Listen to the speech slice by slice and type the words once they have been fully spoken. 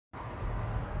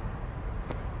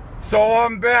So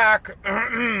I'm back.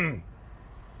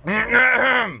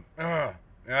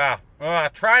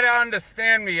 Try to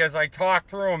understand me as I talk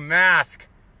through a mask.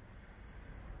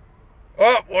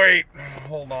 Oh, wait.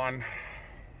 Hold on.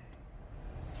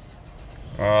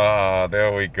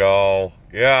 There we go.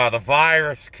 Yeah, the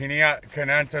virus can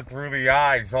enter through the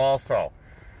eyes also.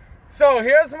 So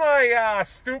here's my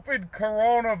stupid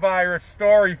coronavirus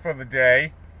story for the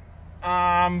day.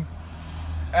 I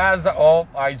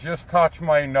just touched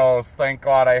my nose. Thank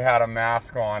God I had a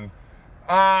mask on.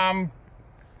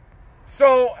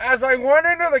 So as I went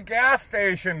into the gas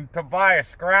station to buy a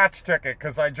scratch ticket,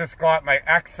 because I just got my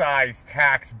excise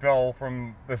tax bill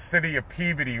from the city of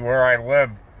Peabody where I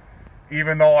live,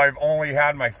 even though I've only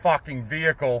had my fucking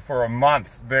vehicle for a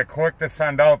month, they're quick to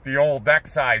send out the old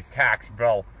excise tax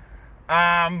bill.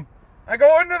 I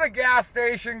go into the gas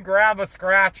station, grab a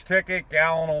scratch ticket,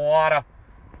 gallon of water,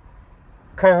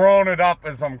 Corona'd up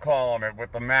as I'm calling it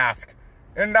with the mask.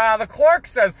 And the clerk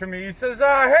says to me, he says,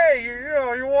 hey,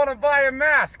 you want to buy a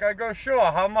mask? I go,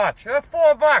 sure, how much?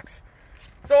 $4.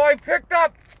 So I picked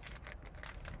up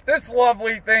this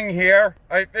lovely thing here.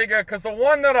 I figure, because the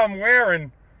one that I'm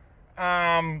wearing,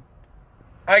 I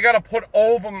got to put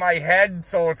over my head,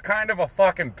 so it's kind of a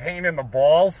fucking pain in the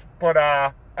balls. But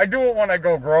I do it when I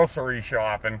go grocery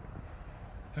shopping,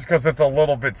 just because it's a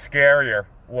little bit scarier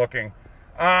looking.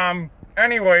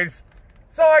 Anyways,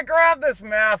 so I grabbed this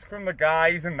mask from the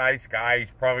guy. He's a nice guy.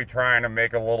 He's probably trying to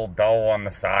make a little dough on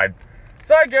the side.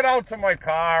 So I get out to my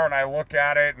car and I look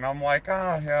at it and I'm like,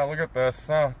 oh yeah, look at this.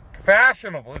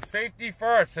 Fashionable. It's safety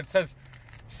first. It says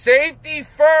safety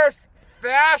first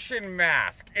fashion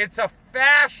mask. It's a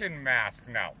fashion mask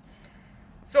now.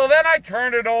 So then I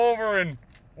turn it over and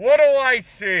what do I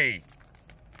see?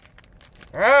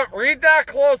 Read that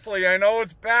closely. I know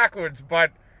it's backwards,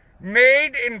 but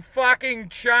made in fucking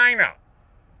China.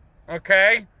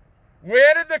 Okay?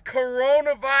 Where did the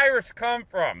coronavirus come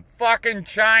from? Fucking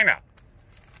China.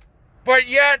 But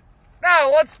yet,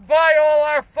 now let's buy all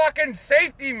our fucking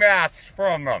safety masks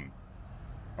from them.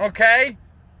 Okay?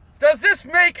 Does this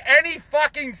make any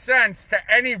fucking sense to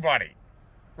anybody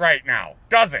right now?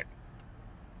 Does it?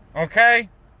 Okay?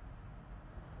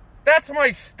 That's my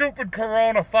stupid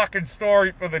corona fucking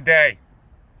story for the day.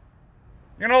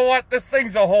 You know what? This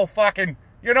thing's a whole fucking...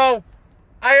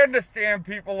 I understand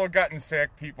people have gotten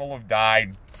sick. People have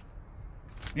died.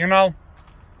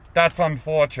 That's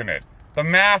unfortunate. The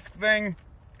mask thing,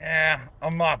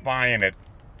 I'm not buying it.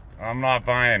 I'm not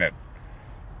buying it.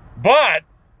 But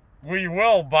we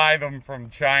will buy them from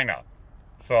China.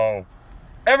 So,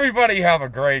 everybody have a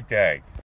great day.